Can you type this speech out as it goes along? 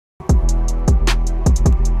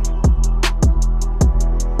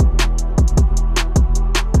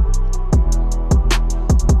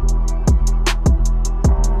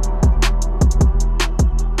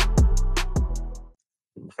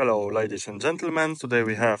ladies and gentlemen, today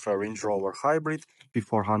we have a Range Rover hybrid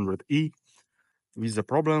P400e with a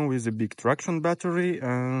problem with the big traction battery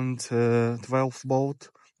and 12-volt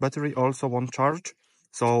battery also won't charge.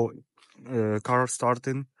 So car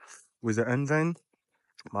starting with the engine,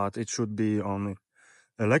 but it should be on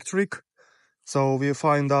electric. So we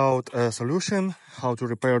find out a solution how to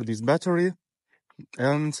repair this battery,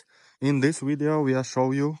 and in this video we will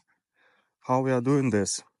show you how we are doing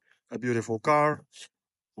this. A beautiful car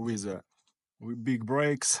with big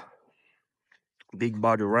brakes, big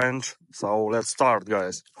body range. So let's start,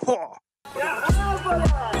 guys.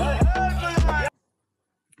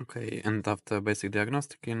 Okay, and after basic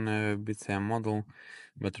diagnostic in BCM module,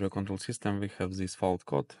 battery control system, we have this fault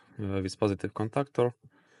code with positive contactor.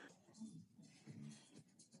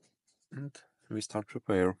 And we start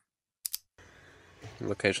repair.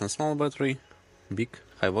 Location small battery, big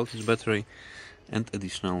high voltage battery, and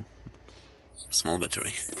additional small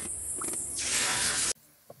battery.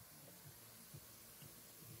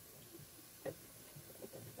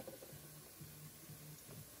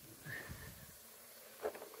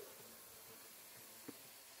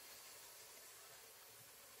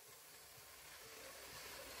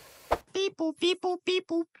 Beep boop, beep boop, beep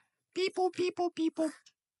boop. Beep boop, beep boop, beep boop.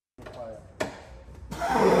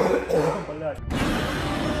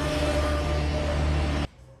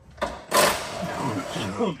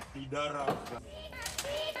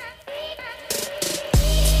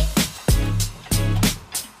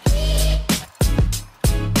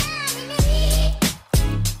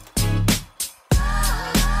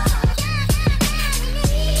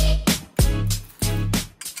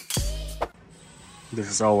 This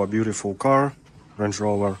is our beautiful car, Range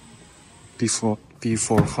Rover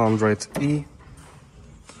P400e.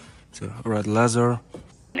 It's a red leather.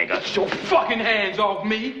 Nigga, get your fucking hands off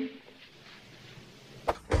me!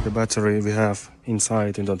 The battery we have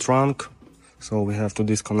inside in the trunk, so we have to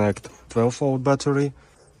disconnect 12-volt battery,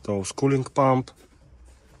 those cooling pump,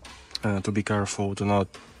 to be careful to not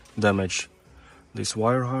damage these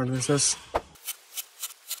wire harnesses.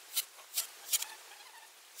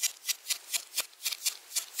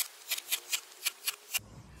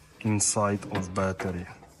 Inside of battery,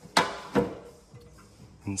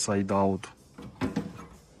 inside out,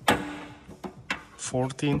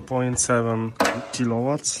 14.7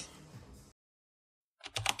 kilowatts.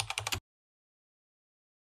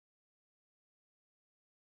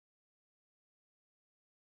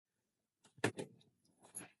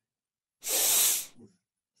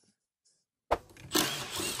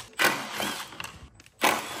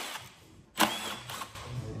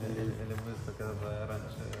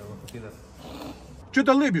 Че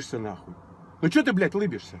ты лыбишься, нахуй? Ну че ты, блядь,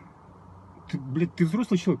 лыбишься? Ты, блядь, ты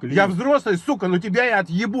взрослый человек или Я нет? взрослый, сука, но тебя я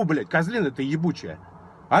отъебу, блядь, козлина ты ебучая.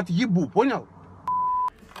 Отъебу, понял?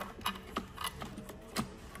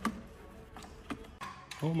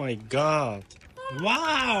 Oh my god!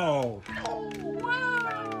 Wow!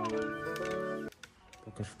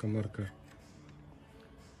 Покажи камерка.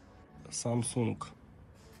 Samsung.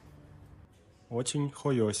 Очень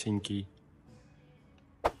хоёсенький.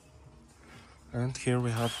 And here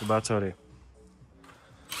we have the battery.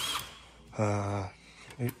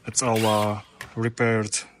 It's our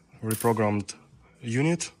reprogrammed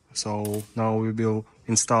unit. So now we will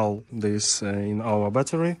install this in our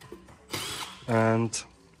battery, and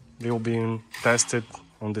will be tested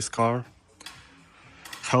on this car.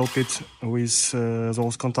 Help it with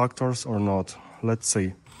those contactors or not? Let's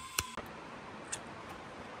see.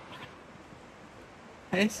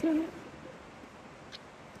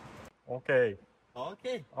 Okay.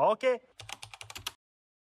 Okay.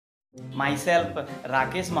 Myself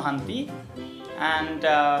Rakesh Mohanty, and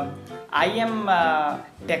I am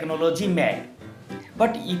technology mad.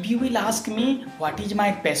 But if you will ask me what is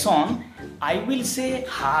my passion, I will say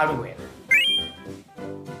hardware.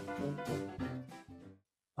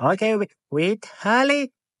 Okay, wait,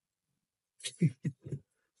 Harley.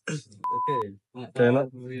 Okay,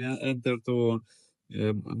 we enter to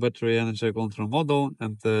battery energy control module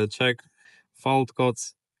and check fault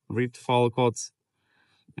codes, read fault codes,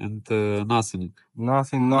 and nothing.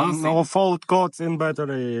 Nothing. No fault codes in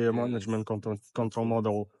battery management control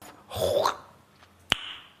model.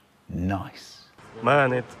 Nice.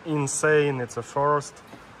 Man, it's insane. It's a first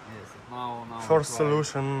Now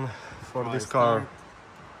solution for this car.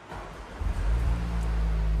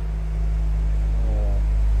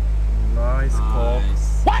 Nice call.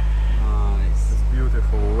 What? Nice. It's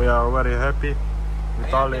beautiful. We are very happy.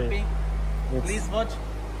 Vitaly. Please watch.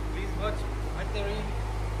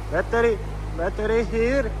 Battery. Battery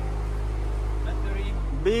here. Battery.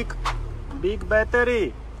 Big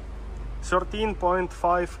battery.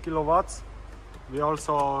 13.5 kilowatts. We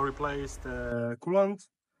also replaced coolant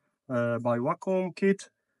by vacuum kit.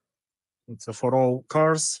 It's for all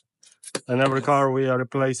cars. And every car we are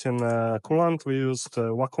replacing coolant. We used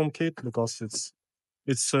vacuum kit because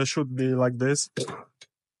it should be like this.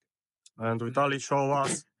 And Vitaly showed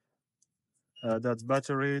us that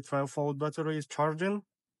battery, 12-volt battery, is charging.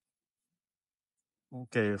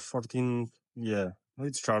 Okay, 14. Yeah,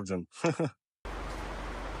 it's charging.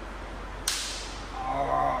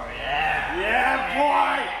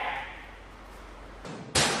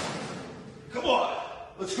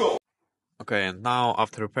 Okay, and now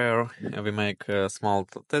after repair, we make a small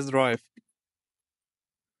test drive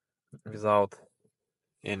without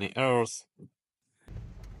any errors.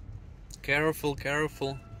 Careful,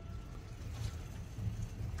 careful.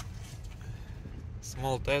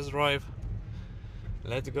 Small test drive.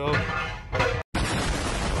 Let's go.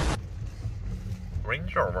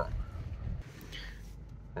 Range Rover.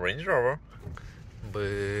 Range Rover.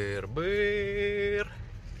 Brr, brr.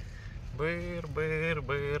 Brr, brr,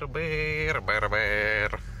 brr, brr, brr,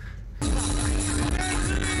 brr.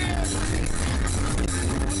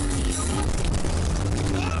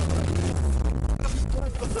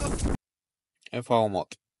 FAO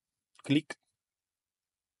mod. Click.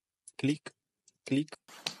 Click. Click.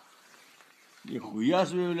 Нихуя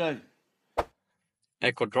себе, блядь.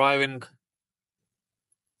 Eco driving.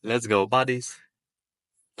 Let's go, buddies.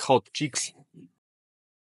 Hot chicks.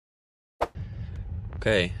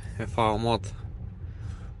 Okay, FAO mod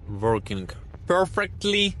working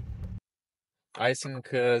perfectly. I think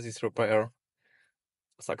this repair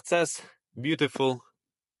success, beautiful,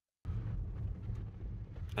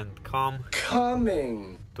 and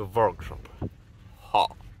coming to workshop.